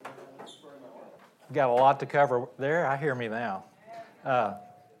Got a lot to cover there. I hear me now.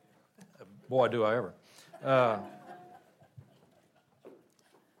 Boy, do I ever.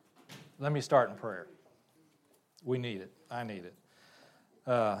 Let me start in prayer. We need it. I need it.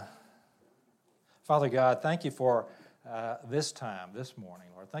 Father God, thank you for this time, this morning,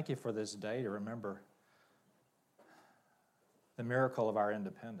 Lord. Thank you for this day to remember the miracle of our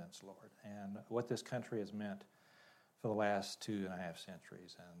independence, Lord, and what this country has meant for the last 2.5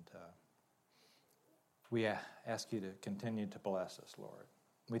 centuries. And we ask you to continue to bless us, Lord.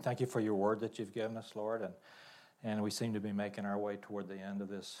 We thank you for your word that you've given us, Lord, and we seem to be making our way toward the end of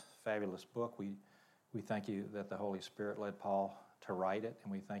this fabulous book. We thank you that the Holy Spirit led Paul to write it,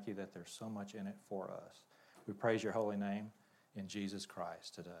 and we thank you that there's so much in it for us. We praise your holy name in Jesus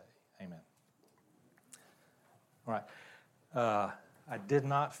Christ today. Amen. All right. I did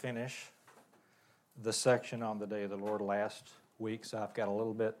not finish the section on the day of the Lord last week, so I've got a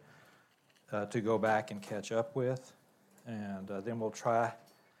little bit to go back and catch up with, and then we'll try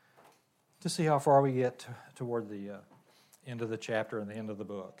to see how far we get toward the end of the chapter and the end of the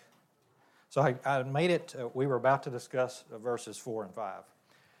book. So I made it, we were about to discuss verses 4 and 5,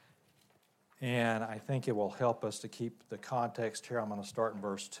 and I think it will help us to keep the context here. I'm going to start in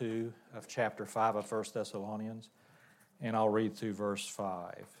verse 2 of chapter 5 of 1 Thessalonians, and I'll read through verse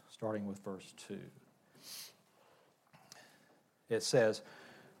 5, starting with verse 2. It says,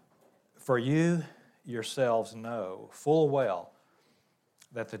 "For you yourselves know full well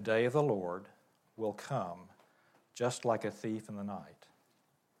that the day of the Lord will come just like a thief in the night.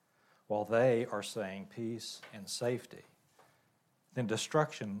 While they are saying peace and safety, then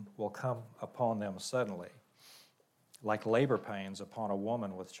destruction will come upon them suddenly, like labor pains upon a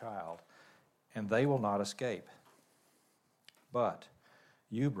woman with child, and they will not escape. But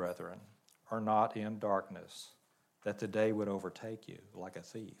you, brethren, are not in darkness, that the day would overtake you like a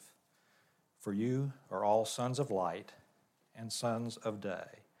thief. For you are all sons of light and sons of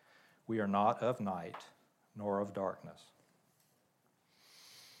day. We are not of night nor of darkness."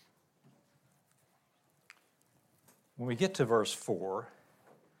 When we get to verse 4,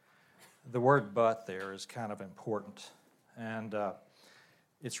 the word "but" there is kind of important. And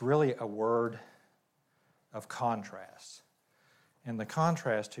it's really a word of contrast. And the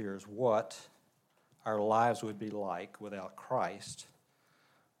contrast here is what our lives would be like without Christ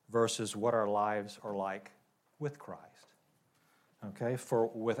versus what our lives are like with Christ. Okay, for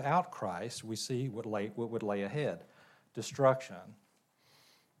without Christ, we see what would lay ahead: destruction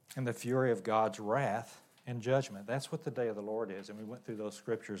and the fury of God's wrath and judgment. That's what the day of the Lord is, and we went through those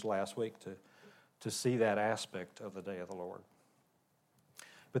scriptures last week to see that aspect of the day of the Lord.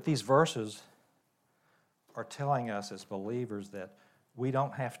 But these verses are telling us as believers that we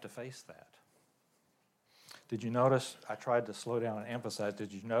don't have to face that. Did you notice, I tried to slow down and emphasize,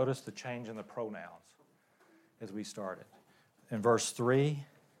 did you notice the change in the pronouns as we started? In verse 3,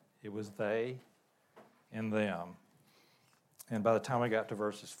 it was they and them. And by the time we got to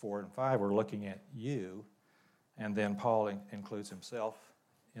verses 4 and 5, we're looking at you, and then Paul includes himself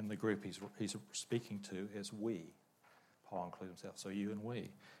in the group he's speaking to as we. Paul includes himself, so you and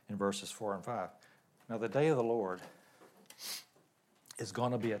we, in verses 4 and 5. Now, the day of the Lord is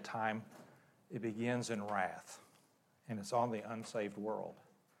going to be a time, it begins in wrath, and it's on the unsaved world.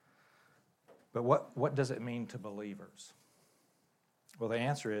 But what does it mean to believers? Well, the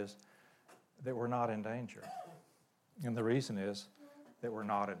answer is that we're not in danger. And the reason is that we're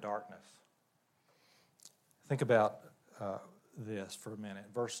not in darkness. Think about this for a minute.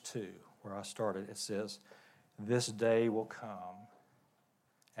 Verse 2, where I started, it says, "This day will come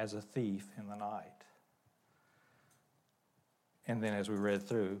as a thief in the night." And then as we read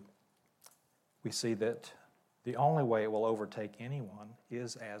through, we see that the only way it will overtake anyone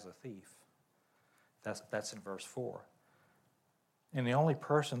is as a thief. That's in verse 4. And the only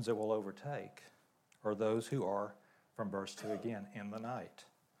persons it will overtake are those who are, from verse 2 again, in the night,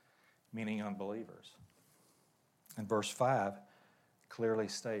 meaning unbelievers. And verse 5 clearly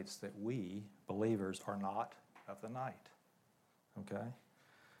states that we, believers, are not of the night. Okay?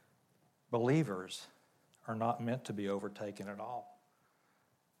 Believers are not meant to be overtaken at all.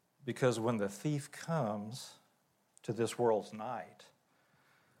 Because when the thief comes to this world's night,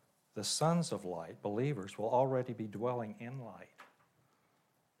 the sons of light, believers, will already be dwelling in light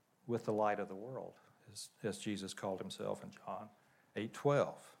with the light of the world, as Jesus called himself in John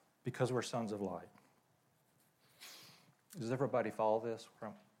 8:12, because we're sons of light. Does everybody follow this,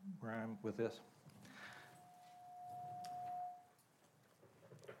 where I'm with this?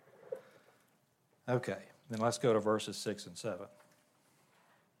 Okay, then let's go to verses 6 and 7.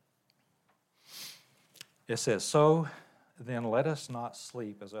 It says, "So then let us not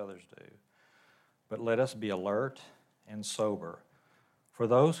sleep as others do, but let us be alert and sober. For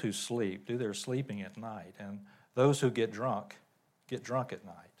those who sleep do their sleeping at night, and those who get drunk at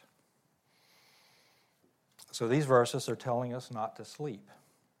night. So these verses are telling us not to sleep.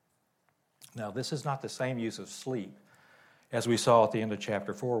 Now, this is not the same use of sleep as we saw at the end of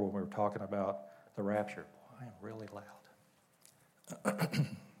chapter 4 when we were talking about the rapture. I am really loud.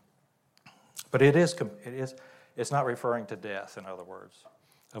 But it's not referring to death, in other words,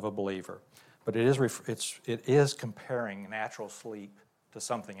 of a believer. But it is comparing natural sleep to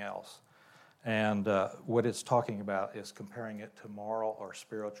something else. And what it's talking about is comparing it to moral or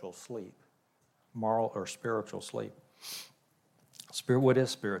spiritual sleep. Moral or spiritual sleep. What is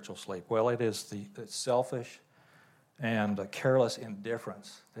spiritual sleep? Well, it is the selfish and careless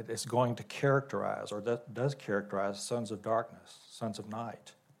indifference that is going to characterize, or that does characterize, sons of darkness, sons of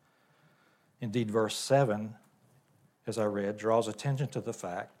night. Indeed, verse 7, as I read, draws attention to the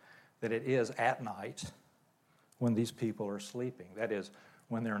fact that it is at night when these people are sleeping. That is,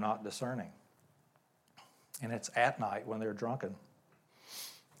 when they're not discerning. And it's at night when they're drunken.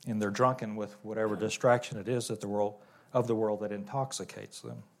 And they're drunken with whatever distraction it is that the world that intoxicates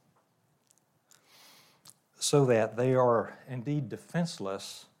them. So that they are indeed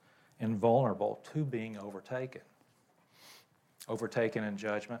defenseless and vulnerable to being overtaken. Overtaken in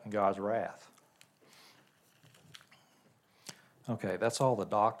judgment and God's wrath. Okay, that's all the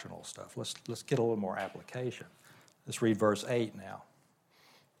doctrinal stuff. Let's get a little more application. Let's read verse 8 now.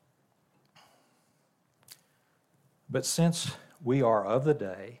 But since we are of the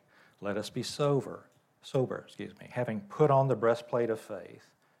day, let us be sober, having put on the breastplate of faith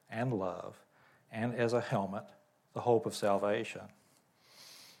and love, and as a helmet, the hope of salvation.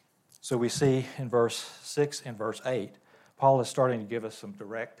 So we see in verse 6 and verse 8, Paul is starting to give us some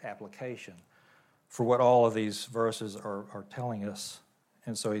direct application for what all of these verses are telling us.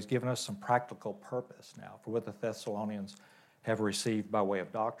 And so he's given us some practical purpose now for what the Thessalonians have received by way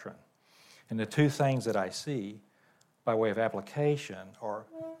of doctrine. And the two things that I see by way of application are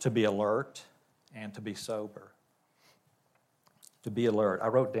to be alert and to be sober. To be alert. I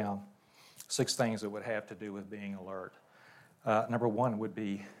wrote down 6 things that would have to do with being alert. Number 1 would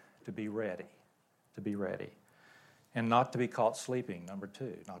be to be ready. To be ready. And not to be caught sleeping. Number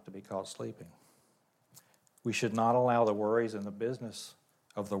 2, not to be caught sleeping. We should not allow the worries and the business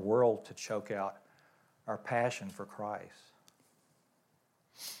of the world to choke out our passion for Christ.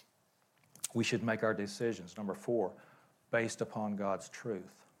 We should make our decisions, number 4, based upon God's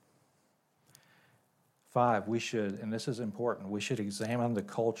truth. 5, we should, and this is important, we should examine the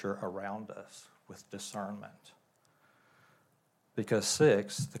culture around us with discernment. Because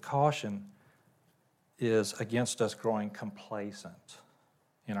 6, the caution is against us growing complacent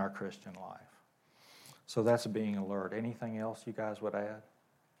in our Christian life. So that's being alert. Anything else you guys would add?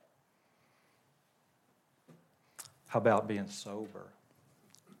 How about being sober?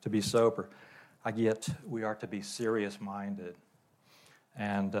 To be sober. I get we are to be serious-minded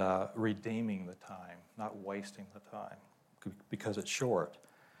and redeeming the time, not wasting the time because it's short.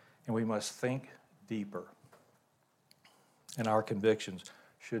 And we must think deeper. And our convictions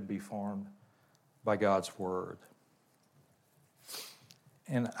should be formed by God's Word.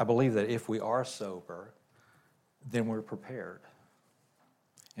 And I believe that if we are sober, then we're prepared.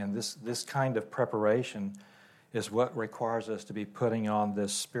 And this kind of preparation is what requires us to be putting on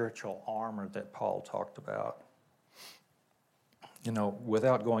this spiritual armor that Paul talked about. You know,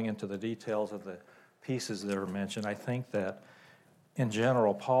 without going into the details of the pieces that are mentioned, I think that in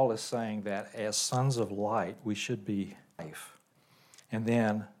general, Paul is saying that as sons of light, we should be safe. And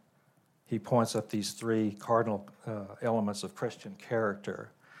then he points up these 3 cardinal elements of Christian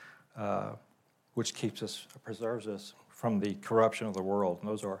character, which preserves us from the corruption of the world. And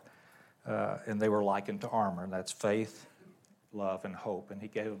those are, and they were likened to armor, and that's faith, love, and hope. And he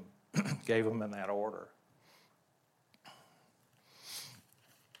gave them in that order.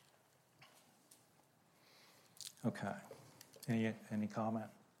 Okay. Any comment?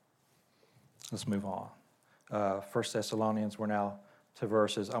 Let's move on. 1 Thessalonians, we're now to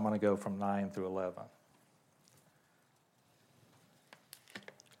verses, I'm going to go from 9 through 11.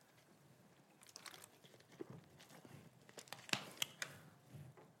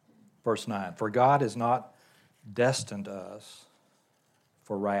 Verse 9, for God has not destined us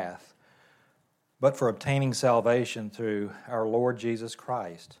for wrath, but for obtaining salvation through our Lord Jesus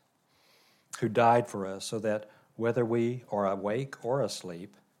Christ, who died for us, so that whether we are awake or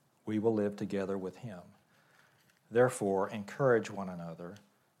asleep, we will live together with him. Therefore, encourage one another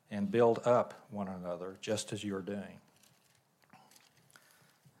and build up one another, just as you're doing.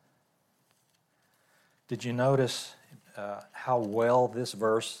 Did you notice how well this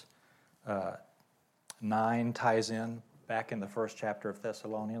verse 9 ties in back in the first chapter of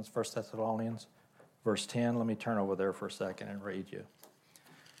Thessalonians, 1 Thessalonians, verse 10. Let me turn over there for a second and read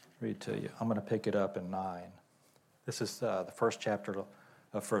to you. I'm going to pick it up in 9. This is the first chapter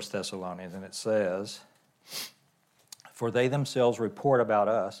of 1 Thessalonians, and it says, "For they themselves report about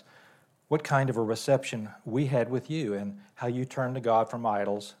us what kind of a reception we had with you, and how you turned to God from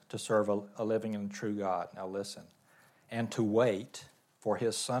idols to serve a living and true God." Now listen. "And to wait for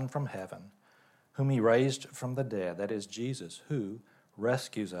his Son from heaven, whom he raised from the dead," that is Jesus, "who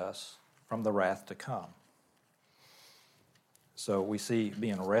rescues us from the wrath to come." So we see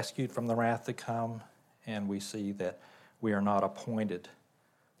being rescued from the wrath to come, and we see that we are not appointed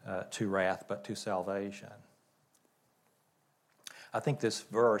to wrath, but to salvation. I think this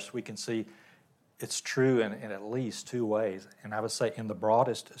verse, we can see it's true in at least 2 ways. And I would say in the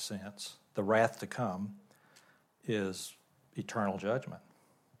broadest sense, the wrath to come is eternal judgment.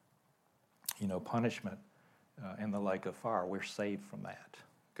 Punishment in the lake of fire. We're saved from that.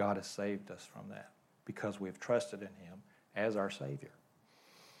 God has saved us from that because we've trusted in him as our Savior.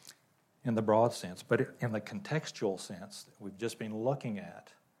 In the broad sense. But in the contextual sense, we've just been looking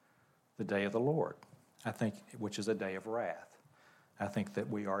at the day of the Lord, I think, which is a day of wrath. I think that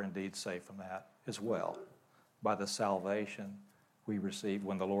we are indeed saved from that as well by the salvation we receive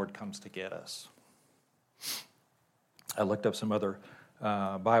when the Lord comes to get us. I looked up some other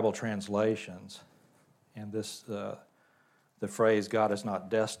Bible translations, and the phrase, "God has not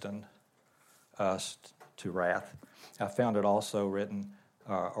destined us to wrath," I found it also written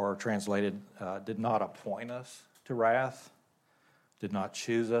or translated, "did not appoint us to wrath, did not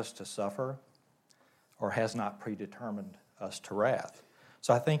choose us to suffer, or has not predetermined us to wrath."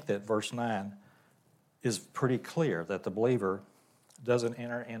 So I think that verse 9 is pretty clear that the believer doesn't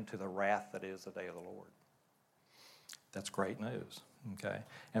enter into the wrath that is the day of the Lord. That's great news, okay?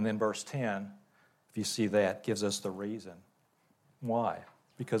 And then verse 10, if you see that, gives us the reason. Why?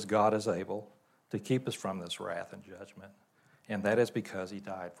 Because God is able to keep us from this wrath and judgment, and that is because he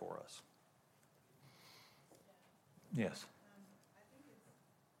died for us. Yes? I think it's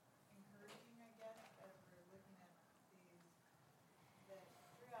encouraging, I guess, as we're looking at these, that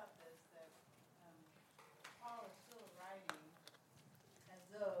throughout this, that Paul is still writing as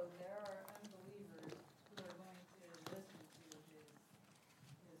though there are unbelievers who are going to listen to his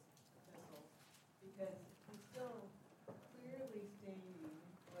epistles, because he's still clearly stating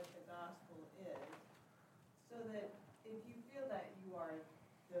what the gospel is, so that if you feel that you are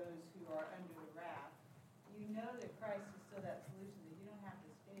those who are under the wrath, you know that Christ is still that solution, that you don't have to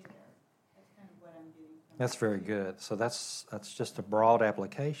stay there. That's kind of what I'm getting from That's very good. So that's just a broad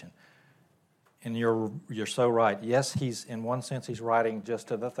application. And you're so right. Yes, in one sense, he's writing just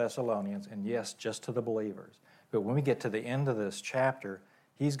to the Thessalonians, and yes, just to the believers. But when we get to the end of this chapter,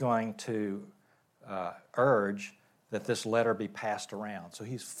 he's going to urge that this letter be passed around. So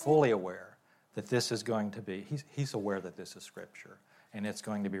he's fully aware that this is going to be, he's aware that this is Scripture, and it's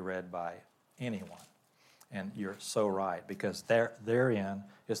going to be read by anyone. And you're so right, because therein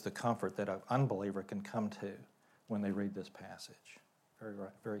is the comfort that an unbeliever can come to when they read this passage. Very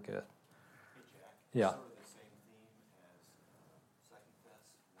right, very good. Hey, Jack. Yeah. Sort of the same theme as 2 Thess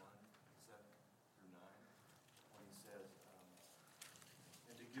 1:7-9, when he says,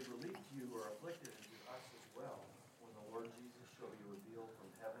 "And to give relief to you who are afflicted, and to us as well, when the Lord Jesus shall be revealed from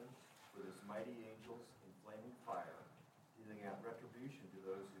heaven with his mighty angels in flaming fire, dealing out retribution to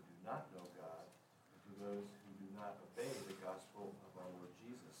those who do not know God, and to those who do not obey the gospel of our Lord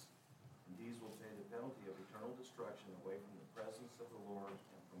Jesus. And these will pay the penalty of eternal destruction away from the presence of the Lord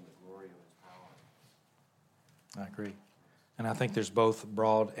and from the glory of his power." I agree. And I think there's both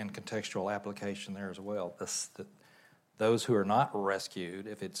broad and contextual application there as well. Those who are not rescued,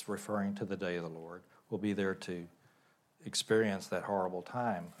 if it's referring to the day of the Lord, will be there to experience that horrible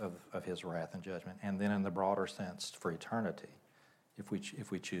time of his wrath and judgment, and then in the broader sense for eternity, if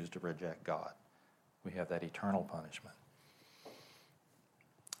we choose to reject God. We have that eternal punishment.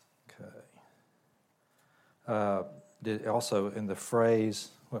 Okay. Also in the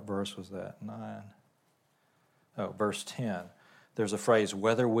phrase, what verse was that? 9. Oh, verse 10. There's a phrase,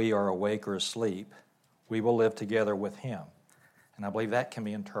 "Whether we are awake or asleep, we will live together with him." And I believe that can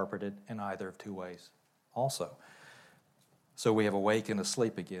be interpreted in either of 2 ways also. So we have awake and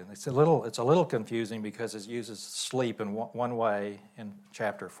asleep again. It's a little confusing because it uses sleep in one way in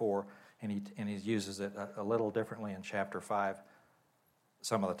chapter 4, and he uses it a little differently in chapter 5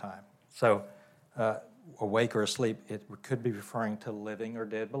 some of the time. So awake or asleep, it could be referring to living or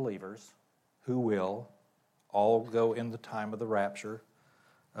dead believers who will all go in the time of the rapture,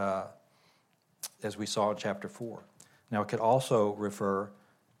 as we saw in chapter 4. Now, it could also refer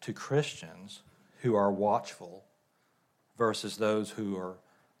to Christians who are watchful versus those who are,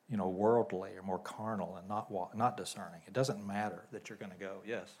 worldly or more carnal and not discerning. It doesn't matter that you're going to go.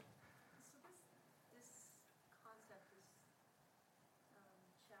 Yes. So this concept, this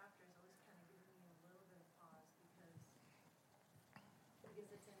chapter is always kind of giving me a little bit of pause because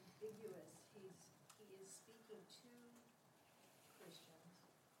it's ambiguous. He is speaking to Christians.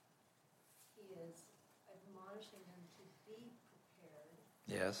 He is admonishing them to be prepared.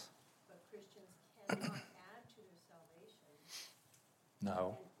 Yes. But Christians cannot add to their salvation.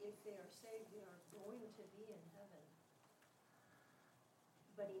 No. And if they are saved, they are going to be in heaven.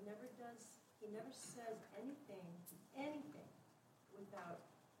 But he never says anything without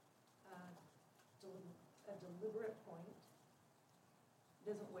a deliberate point.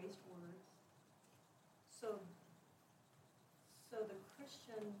 Doesn't waste words. So the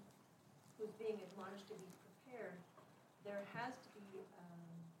Christian who's being admonished to be prepared, there has to be,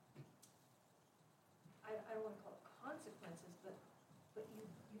 I don't want to call it consequences, but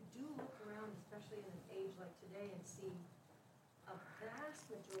you do look around, especially in an age like today, and see a vast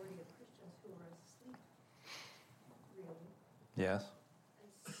majority of Christians who are asleep, really. Yes.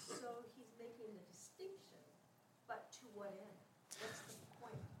 And so he's making the distinction, but to what end? What's the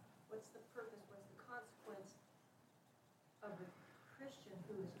point? What's the purpose? What's the consequence of a Christian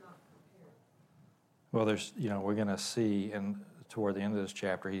who is not prepared? Well, we're going to see toward the end of this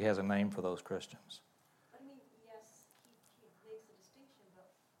chapter, he has a name for those Christians. I mean, yes, he makes a distinction,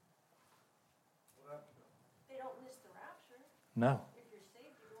 but they don't miss the rapture. No. If you're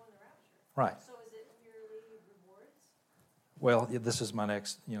saved, you go in the rapture. Right. So is it merely rewards? Well, this is my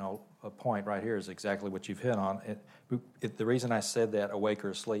next, point right here is exactly what you've hit on. The reason I said that, awake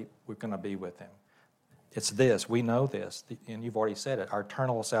or asleep, we're going to be with him. It's this. We know this, and you've already said it. Our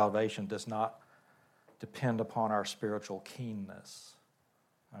eternal salvation does not depend upon our spiritual keenness.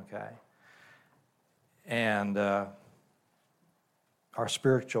 Okay? And our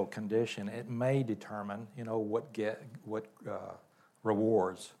spiritual condition, it may determine, what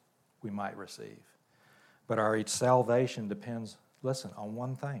rewards we might receive. But our salvation depends, on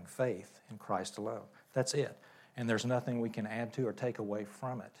one thing, faith in Christ alone. That's it. And there's nothing we can add to or take away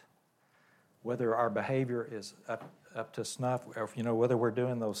from it. Whether our behavior is up to snuff, or whether we're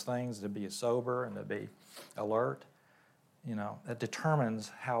doing those things to be sober and to be alert, that determines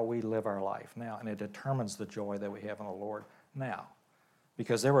how we live our life now, and it determines the joy that we have in the Lord now.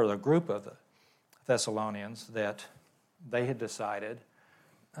 Because there were a group of the Thessalonians that they had decided,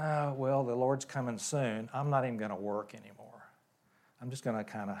 the Lord's coming soon. I'm not even going to work anymore. I'm just going to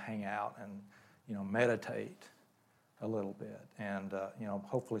kind of hang out and, meditate a little bit. And,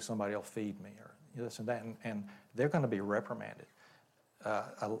 hopefully somebody will feed me or this and that. And they're going to be reprimanded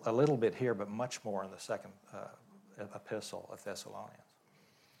a little bit here, but much more in the second epistle of Thessalonians.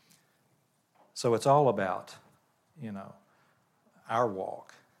 So it's all about, our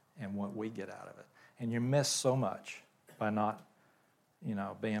walk and what we get out of it. And you miss so much by not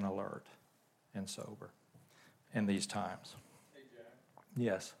being alert and sober in these times. Hey, Jack.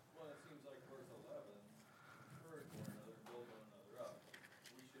 Yes. Well, it seems like verse 11, encourage one another, build one another up.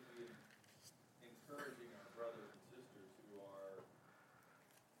 We should be encouraging our brothers and sisters who are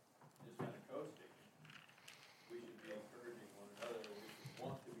just kind of coasting. We should be encouraging one another. We should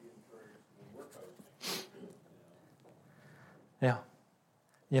want to be encouraged when we're coasting. Yeah.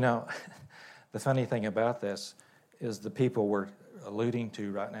 The funny thing about this is the people we're alluding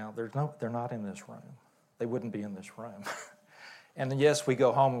to right now, they're not in this room. They wouldn't be in this room. And yes, we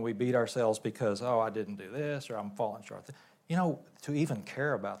go home and we beat ourselves because, I didn't do this or I'm falling short. To even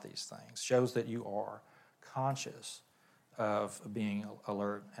care about these things shows that you are conscious of being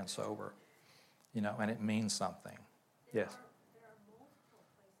alert and sober, and it means something. Yes. There are multiple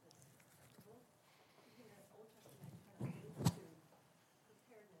places, even the Old Testament kind of alludes to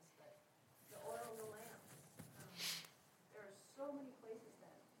preparedness, but the oil and the lamps. There are so many places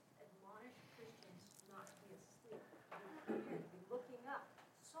that admonish Christians not to be asleep, to be prepared, to be looking up,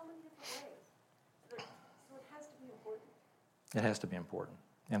 so many different ways. So it has to be important. It has to be important.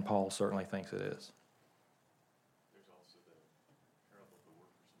 And Paul certainly thinks it is. There's also the parable of the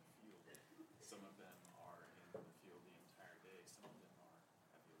workers in the field. Some of them are in the field the entire day. Some of them are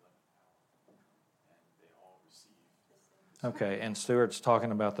at the 11th hour. And they all receive. Okay, and Stuart's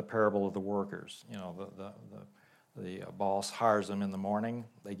talking about the parable of the workers. The boss hires them in the morning.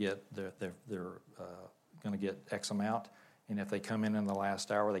 They're going to get X amount, and if they come in the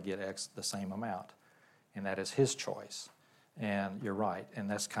last hour, they get the same amount, and that is his choice. And you're right,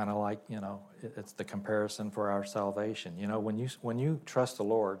 and that's kind of like it's the comparison for our salvation. When you trust the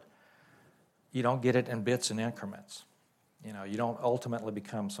Lord, you don't get it in bits and increments. You don't ultimately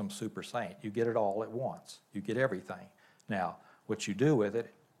become some super saint. You get it all at once. You get everything. Now, what you do with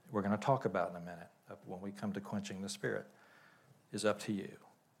it, we're going to talk about in a minute when we come to quenching the Spirit, is up to you.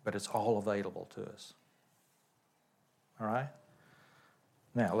 But it's all available to us. All right?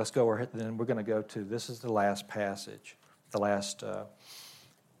 Now, let's go ahead. Then we're going to go to, this is the last passage, the last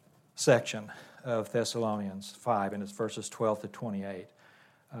section of Thessalonians 5, and it's verses 12 to 28.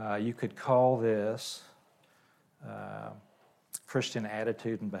 You could call this Christian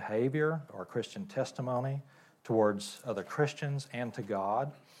attitude and behavior, or Christian testimony towards other Christians and to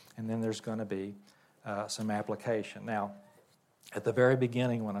God. And then there's going to be some application. Now, at the very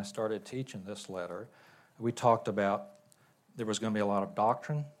beginning when I started teaching this letter, we talked about there was going to be a lot of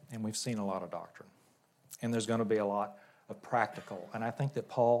doctrine, and we've seen a lot of doctrine. And there's going to be a lot of practical. And I think that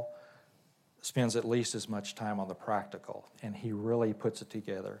Paul spends at least as much time on the practical, and he really puts it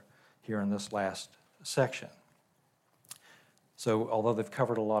together here in this last section. So although they've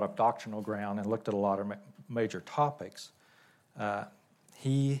covered a lot of doctrinal ground and looked at a lot of major topics,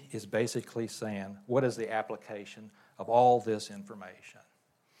 he is basically saying, what is the application of all this information?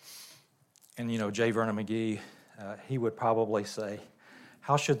 And J. Vernon McGee, he would probably say,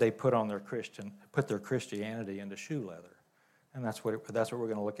 how should they put their Christianity into shoe leather? And that's what we're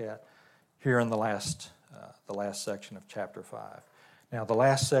going to look at here in the last section of chapter 5. Now, the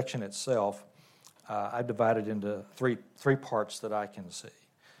last section itself, I've divided into three parts that I can see,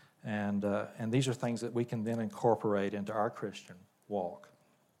 and these are things that we can then incorporate into our Christian walk.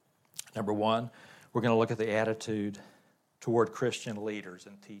 Number one, we're going to look at the attitude toward Christian leaders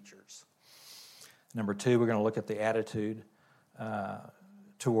and teachers. Number two, we're going to look at the attitude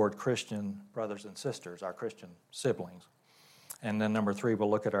toward Christian brothers and sisters, our Christian siblings. And then number three, we'll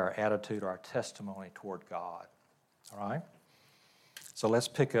look at our attitude, our testimony toward God. All right? So let's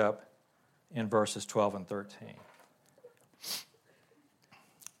pick up in verses 12 and 13.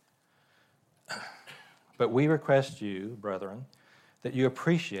 But we request you, brethren, that you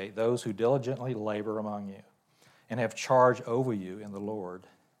appreciate those who diligently labor among you and have charge over you in the Lord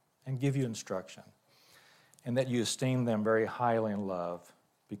and give you instruction, and that you esteem them very highly in love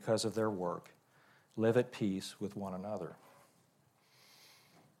because of their work. Live at peace with one another.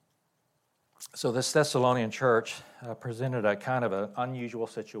 So this Thessalonian church presented a kind of an unusual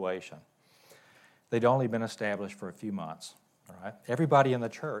situation. They'd only been established for a few months. All right? Everybody in the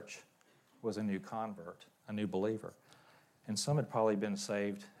church was a new convert, a new believer. And some had probably been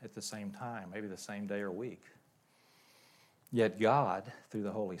saved at the same time, maybe the same day or week. Yet God, through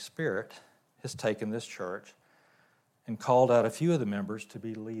the Holy Spirit, has taken this church and called out a few of the members to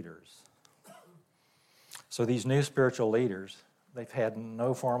be leaders. So these new spiritual leaders, they've had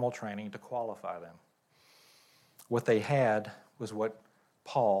no formal training to qualify them. What they had was what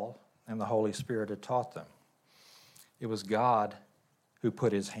Paul and the Holy Spirit had taught them. It was God who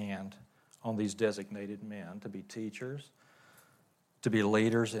put his hand on these designated men to be teachers, to be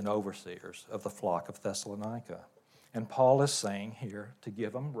leaders and overseers of the flock of Thessalonica. And Paul is saying here to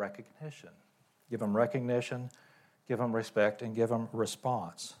give them recognition. Give them recognition, give them respect, and give them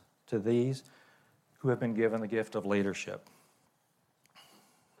response to these who have been given the gift of leadership.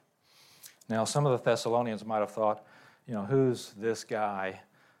 Now, some of the Thessalonians might have thought, who's this guy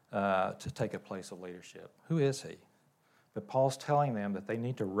to take a place of leadership? Who is he? But Paul's telling them that they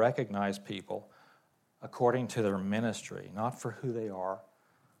need to recognize people according to their ministry, not for who they are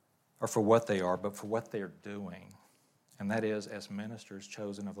or for what they are, but for what they're doing. And that is as ministers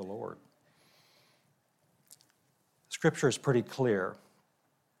chosen of the Lord. Scripture is pretty clear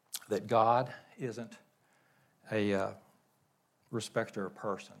that God isn't a respecter of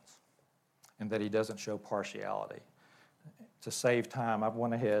persons and that he doesn't show partiality. To save time, I've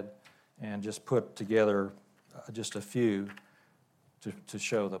went ahead and just put together just a few to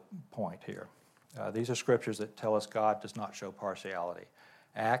show the point here. These are scriptures that tell us God does not show partiality.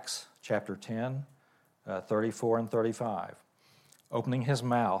 Acts chapter 10, 34 and 35. Opening his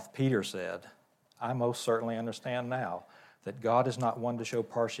mouth, Peter said, I most certainly understand now that God is not one to show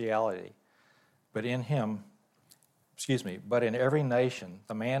partiality, but in every nation,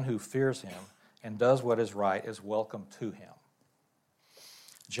 the man who fears him and does what is right is welcome to him.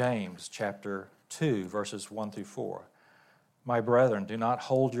 James chapter 2, verses 1 through 4. My brethren, do not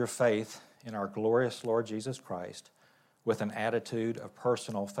hold your faith in our glorious Lord Jesus Christ with an attitude of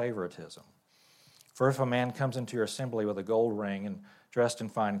personal favoritism. For if a man comes into your assembly with a gold ring and dressed in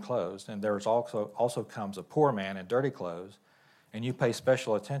fine clothes, and there also comes a poor man in dirty clothes, and you pay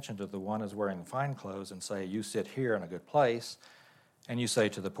special attention to the one who is wearing fine clothes and say, you sit here in a good place, and you say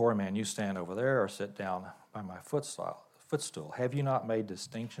to the poor man, you stand over there or sit down by my footstool. Have you not made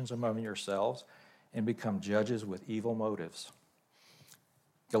distinctions among yourselves and become judges with evil motives.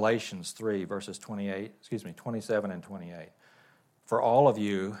 Galatians 3, verses 27 and 28. For all of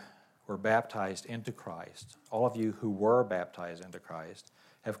you were baptized into Christ, all of you who were baptized into Christ,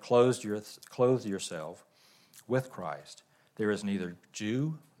 have clothed yourself with Christ. There is neither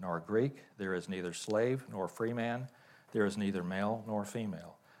Jew nor Greek, there is neither slave nor free man, there is neither male nor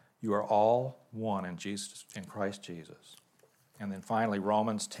female. You are all one in Christ Jesus. And then finally,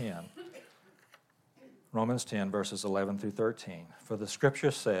 Romans 10, verses 11 through 13. For the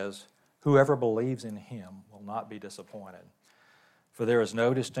Scripture says, whoever believes in him will not be disappointed. For there is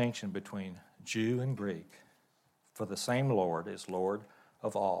no distinction between Jew and Greek, for the same Lord is Lord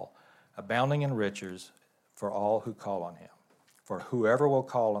of all, abounding in riches for all who call on him. For whoever will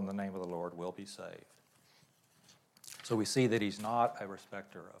call on the name of the Lord will be saved. So we see that he's not a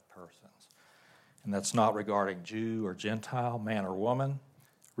respecter of persons. And that's not regarding Jew or Gentile, man or woman,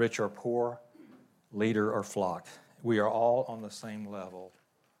 rich or poor, leader or flock. We are all on the same level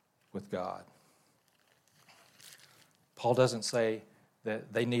with God. Paul doesn't say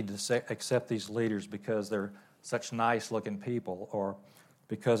that they need to accept these leaders because they're such nice-looking people or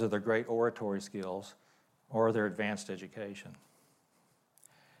because of their great oratory skills or their advanced education.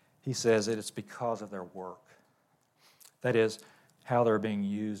 He says that it's because of their work. That is, how they're being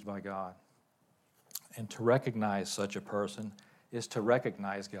used by God. And to recognize such a person is to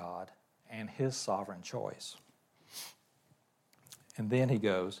recognize God and his sovereign choice. And then he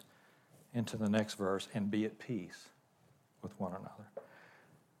goes into the next verse, and be at peace with one another.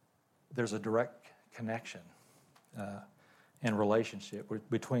 There's a direct connection and relationship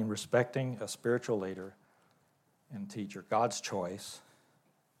between respecting a spiritual leader and teacher, God's choice,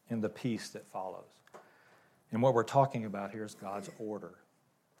 and the peace that follows. And what we're talking about here is God's order.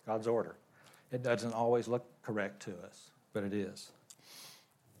 God's order. It doesn't always look correct to us, but it is.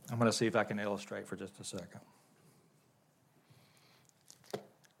 I'm going to see if I can illustrate for just a second.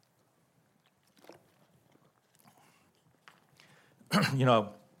 You know,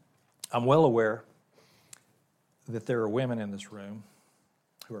 I'm well aware that there are women in this room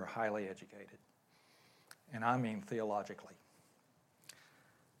who are highly educated, and I mean theologically.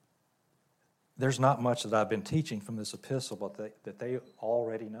 There's not much that I've been teaching from this epistle, but that they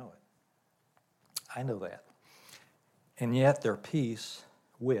already know it. I know that. And yet their peace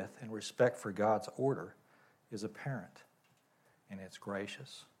with and respect for God's order is apparent, and it's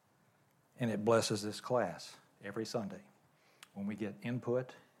gracious, and it blesses this class every Sunday when we get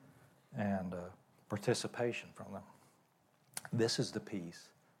input and participation from them. This is the peace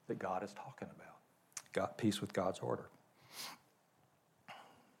that God is talking about. Peace with God's order.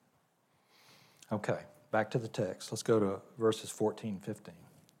 Okay, back to the text. Let's go to verses 14 and 15.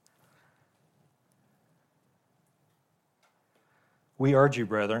 We urge you,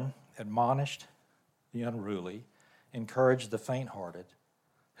 brethren, admonish the unruly, encourage the faint-hearted,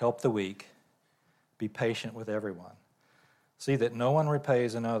 help the weak, be patient with everyone. See that no one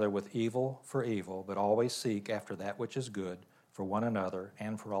repays another with evil for evil, but always seek after that which is good for one another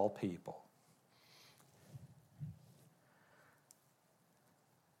and for all people.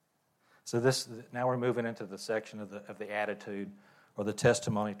 So now we're moving into the section of the attitude or the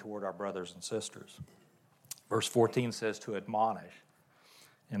testimony toward our brothers and sisters. Verse 14 says to admonish,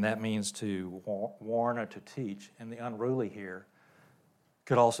 and that means to warn or to teach. And the unruly here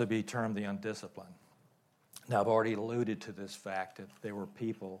could also be termed the undisciplined. Now, I've already alluded to this fact that there were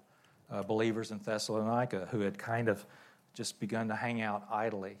people, believers in Thessalonica, who had kind of just begun to hang out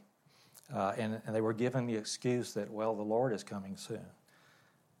idly. And they were given the excuse that, well, the Lord is coming soon.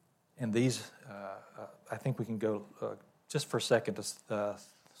 And these, I think we can go just for a second to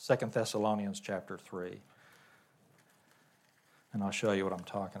 2 Thessalonians chapter 3. And I'll show you what I'm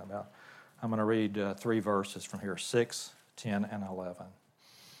talking about. I'm going to read 3 verses from here, 6, 10, and 11.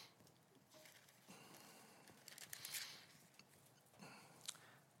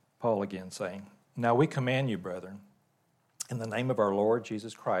 Paul again saying, Now we command you, brethren, in the name of our Lord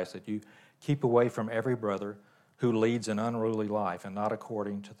Jesus Christ, that you keep away from every brother who leads an unruly life and not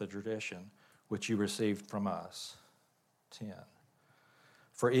according to the tradition which you received from us. 10.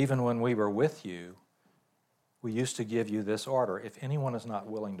 For even when we were with you, we used to give you this order: if anyone is not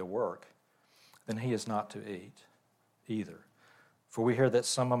willing to work, then he is not to eat either. For we hear that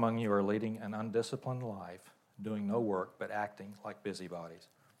some among you are leading an undisciplined life, doing no work but acting like busybodies.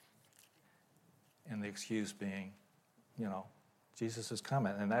 And the excuse being, Jesus is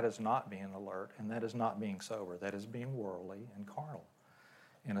coming, and that is not being alert, and that is not being sober. That is being worldly and carnal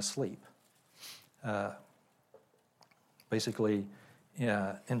and asleep. Basically,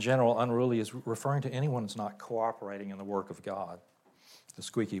 in general, unruly is referring to anyone who's not cooperating in the work of God, the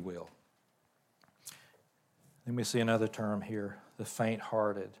squeaky wheel. Then we see another term here, the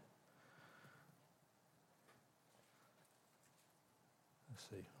faint-hearted. Let's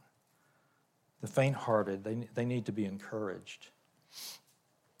see. The faint-hearted, they need to be encouraged.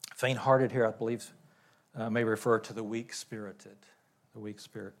 Faint-hearted here, I believe, may refer to the weak-spirited. The weak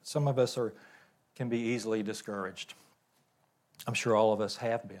spirit. Some of us can be easily discouraged. I'm sure all of us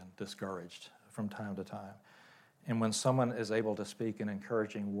have been discouraged from time to time. And when someone is able to speak an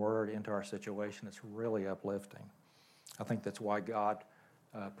encouraging word into our situation, it's really uplifting. I think that's why God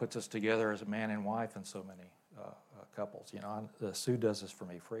puts us together as a man and wife in so many couples. You know, Sue does this for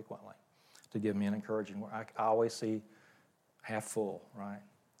me frequently to give me an encouraging word. I always see half full, right,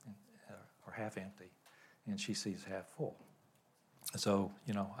 or half empty, and she sees half full. So,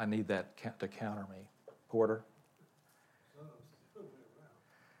 you know, I need that to counter me. Porter?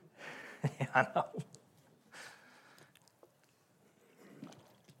 Yeah, I know.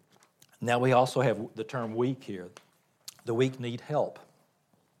 Now we also have the term weak here. The weak need help.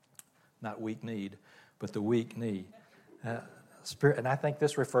 Not weak need, but the weak need. And I think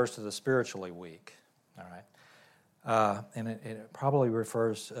this refers to the spiritually weak. All right. And it probably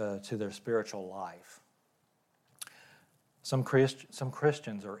refers to their spiritual life. Some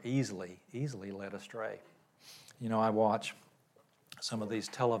Christians are easily led astray. You know, I watch some of these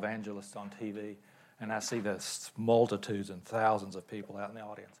televangelists on TV, and I see the multitudes and thousands of people out in the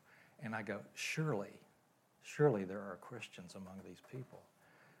audience, and I go, surely there are Christians among these people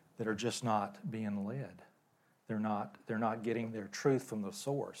that are just not being led. They're not getting their truth from the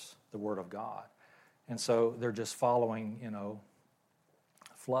source, the Word of God, and so they're just following, you know,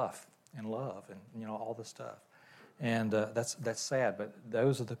 fluff and love and, you know, all this stuff. And that's sad, but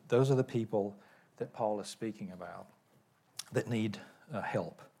those are the people that Paul is speaking about that need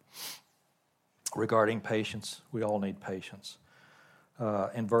help. Regarding patience, we all need patience.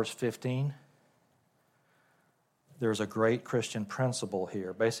 In verse 15, there's a great Christian principle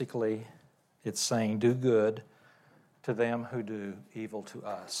here. Basically, it's saying, do good to them who do evil to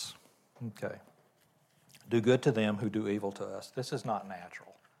us. Okay. Do good to them who do evil to us. This is not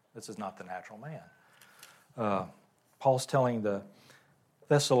natural. This is not the natural man. Paul's telling the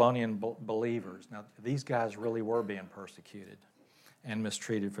Thessalonian believers, now these guys really were being persecuted and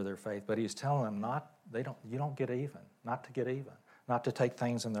mistreated for their faith, but he's telling them you don't get even, not to get even, not to take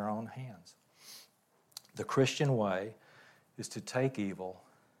things in their own hands. The Christian way is to take evil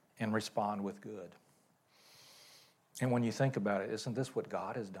and respond with good. And when you think about it, isn't this what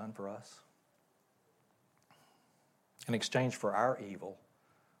God has done for us? In exchange for our evil,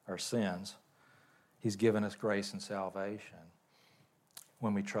 our sins, He's given us grace and salvation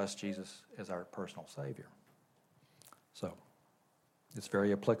when we trust Jesus as our personal Savior. So, it's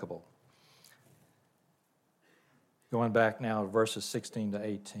very applicable. Going back now to verses 16 to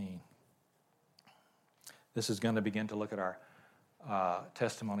 18. This is going to begin to look at our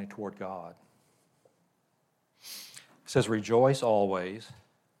testimony toward God. It says, rejoice always,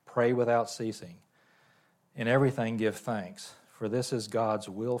 pray without ceasing. In everything give thanks, for this is God's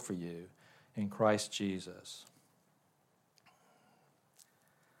will for you in Christ Jesus.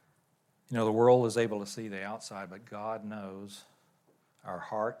 You know, the world is able to see the outside, but God knows our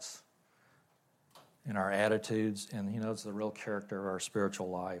hearts and our attitudes, and He knows the real character of our spiritual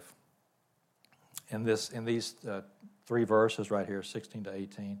life. In these three verses right here, 16 to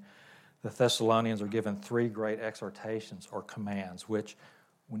 18, the Thessalonians are given three great exhortations or commands, which,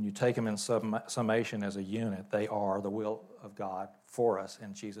 when you take them in summation as a unit, they are the will of God for us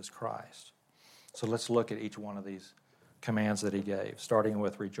in Jesus Christ. So let's look at each one of these commands that He gave, starting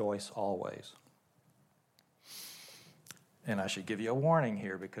with rejoice always. And I should give you a warning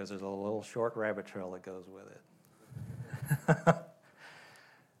here because there's a little short rabbit trail that goes with it.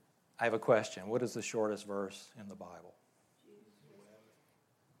 I have a question. What is the shortest verse in the Bible?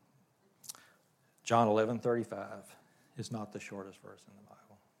 John 11:35 is not the shortest verse in the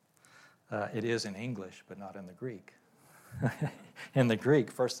Bible. It is in English, but not in the Greek. In the Greek,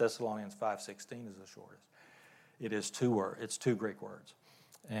 1 Thessalonians 5:16 is the shortest. It is it's two Greek words.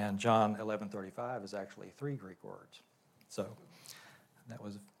 And John 11:35 is actually three Greek words. So that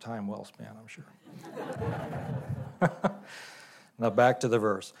was time well spent, I'm sure. Now back to the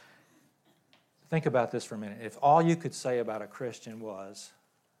verse. Think about this for a minute. If all you could say about a Christian was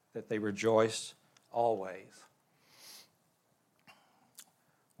that they rejoiced always,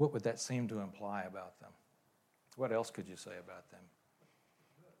 what would that seem to imply about them? What else could you say about them?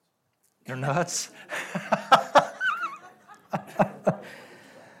 They're nuts?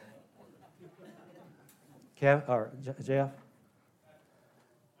 Kev, or Jeff? I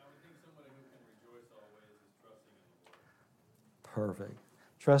would think somebody who can rejoice always is trusting in the Lord. Perfect.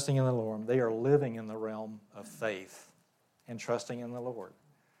 Trusting in the Lord. They are living in the realm of faith and trusting in the Lord.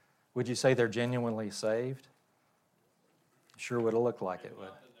 Would you say they're genuinely saved? Sure would have looked like it would.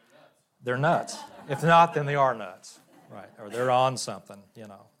 They're nuts. If not, then they are nuts. Right. Or they're on something,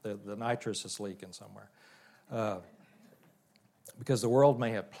 The nitrous is leaking somewhere. Because the world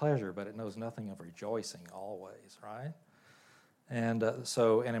may have pleasure, but it knows nothing of rejoicing always, right? And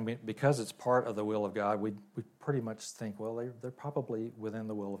because it's part of the will of God, we pretty much think, well, they're probably within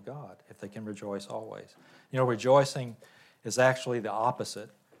the will of God if they can rejoice always. Rejoicing is actually the opposite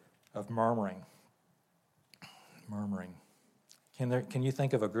of murmuring. Murmuring. Can you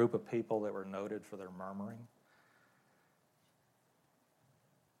think of a group of people that were noted for their murmuring?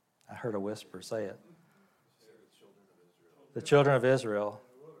 I heard a whisper. Say it. The children of Israel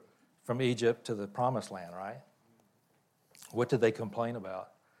from Egypt to the promised land, right? What did they complain about?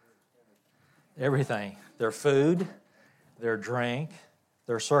 Everything. Their food, their drink,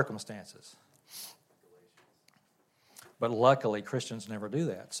 their circumstances. But luckily, Christians never do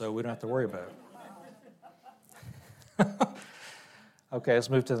that, so we don't have to worry about it. Okay, let's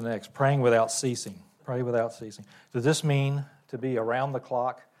move to the next. Praying without ceasing. Pray without ceasing. Does this mean to be around the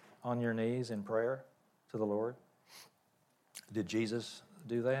clock on your knees in prayer to the Lord? Did Jesus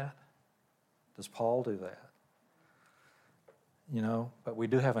do that? Does Paul do that? But we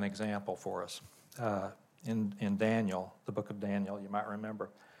do have an example for us. In Daniel, the book of Daniel, you might remember,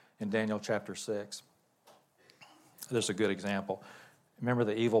 in Daniel chapter 6, there's a good example. Remember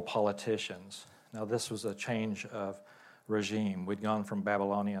the evil politicians. Now, this was a change of regime. We'd gone from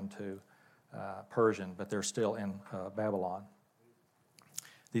Babylonian to Persian, but they're still in Babylon.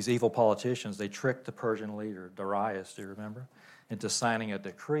 These evil politicians, they tricked the Persian leader, Darius, do you remember, into signing a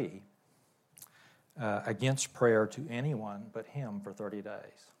decree against prayer to anyone but him for 30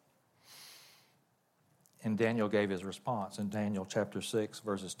 days. And Daniel gave his response in Daniel chapter 6,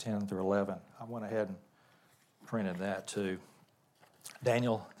 verses 10 through 11. I went ahead and printed that too.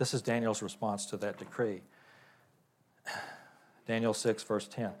 This is Daniel's response to that decree. Daniel 6, verse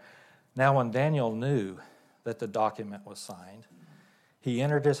 10. Now when Daniel knew that the document was signed, he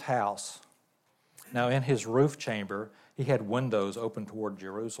entered his house. Now in his roof chamber, he had windows open toward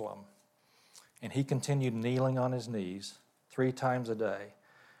Jerusalem. And he continued kneeling on his knees 3 times a day,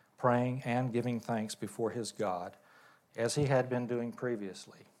 praying and giving thanks before his God, as he had been doing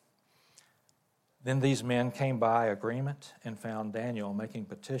previously. Then these men came by agreement and found Daniel making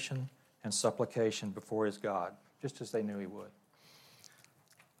petition and supplication before his God, just as they knew he would.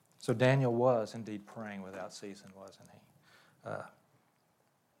 So Daniel was indeed praying without ceasing, wasn't he?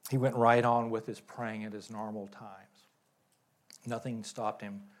 He went right on with his praying at his normal times. Nothing stopped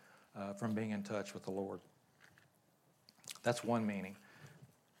him from being in touch with the Lord. That's one meaning.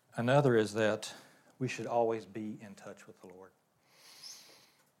 Another is that we should always be in touch with the Lord.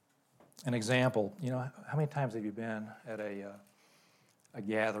 An example, how many times have you been at a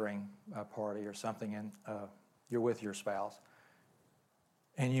gathering, a party or something, and you're with your spouse,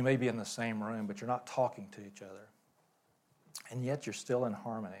 and you may be in the same room, but you're not talking to each other, and yet you're still in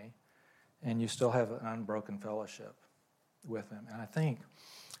harmony, and you still have an unbroken fellowship with them. And I think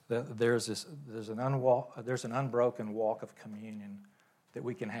that there's an unbroken walk of communion that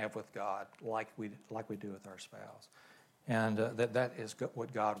we can have with God, like we do with our spouse, and that is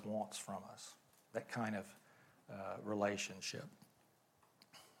what God wants from us. That kind of relationship.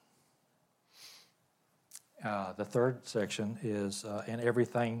 The third section is in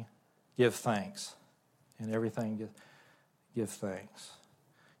everything give thanks. In everything give thanks.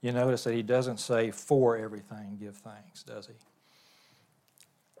 You notice that he doesn't say for everything give thanks, does he?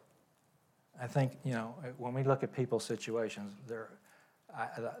 I think, when we look at people's situations,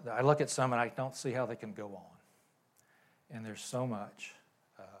 I look at some and I don't see how they can go on. And there's so much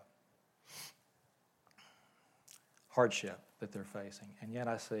hardship that they're facing. And yet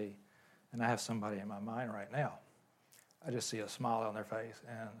I see, and I have somebody in my mind right now, I just see a smile on their face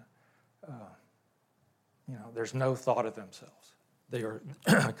and, there's no thought of themselves. They are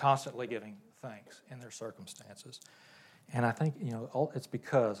constantly giving thanks in their circumstances. And I think, it's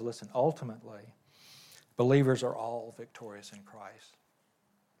because, listen, ultimately, believers are all victorious in Christ.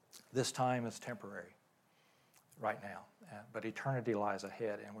 This time is temporary right now, but eternity lies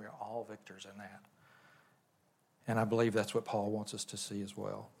ahead, and we are all victors in that. And I believe that's what Paul wants us to see as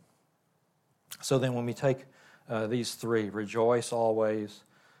well. So then when we take these 3, rejoice always,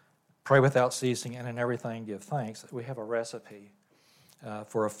 pray without ceasing, and in everything give thanks, we have a recipe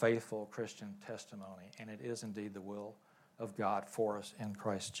for a faithful Christian testimony, and it is indeed the will of God for us in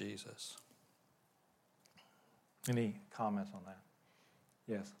Christ Jesus. Any comments on that?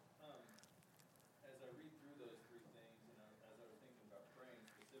 Yes? As I read through those 3 things, and as I was thinking about praying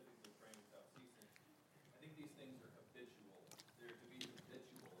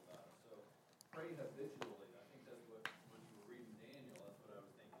pray habitually. I think that's what when you were reading Daniel, that's what I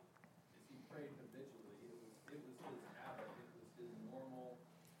was thinking. Is he prayed habitually? It was his habit. It was his normal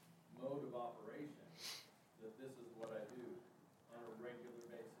mode of operation. That this is what I do on a regular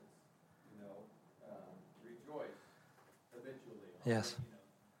basis. Rejoice habitually. Yes.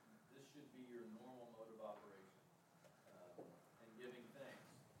 This should be your normal mode of operation. And giving thanks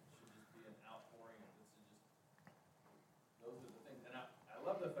should just be an outpouring. Those are the things. And I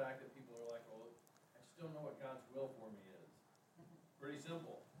love the fact that people are like, well, I just don't know what God's will for me is. Pretty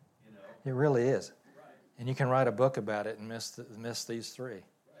simple, It really is. Right. And you can write a book about it and miss these three.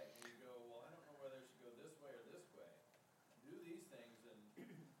 Right. And you go, well, I don't know whether I should go this way or this way. Do these things, and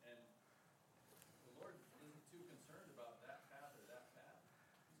the Lord isn't too concerned about that path or that path.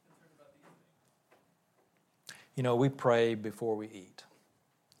 He's concerned about these things. We pray before we eat.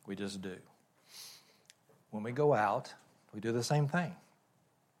 We just do. When we go out, we do the same thing.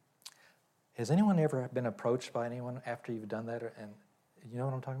 Has anyone ever been approached by anyone after you've done that? And you know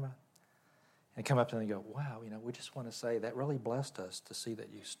what I'm talking about? And come up to them and go, wow, we just want to say that really blessed us to see that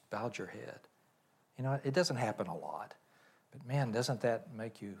you bowed your head. It doesn't happen a lot. But man, doesn't that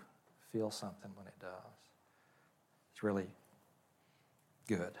make you feel something when it does? It's really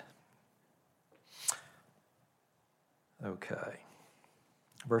good. Okay.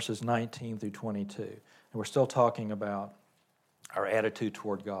 Verses 19 through 22. And we're still talking about our attitude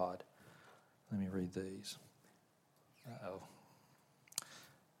toward God. Let me read these. Uh-oh.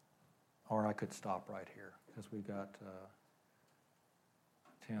 Or I could stop right here because we've got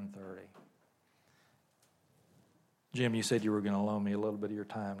 10:30. Jim, you said you were going to loan me a little bit of your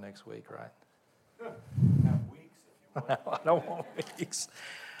time next week, right? Have weeks if you want. I don't want weeks.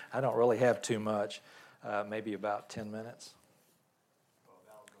 I don't really have too much. Maybe about 10 minutes. Well,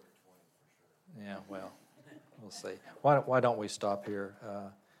 that'll go to 20 for sure. Yeah, well, we'll see. Why don't we stop here?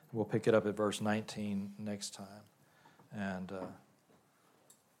 We'll pick it up at verse 19 next time, and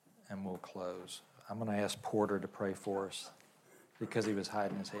we'll close. I'm going to ask Porter to pray for us because he was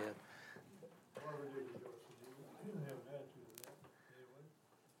hiding his head. Lord, we do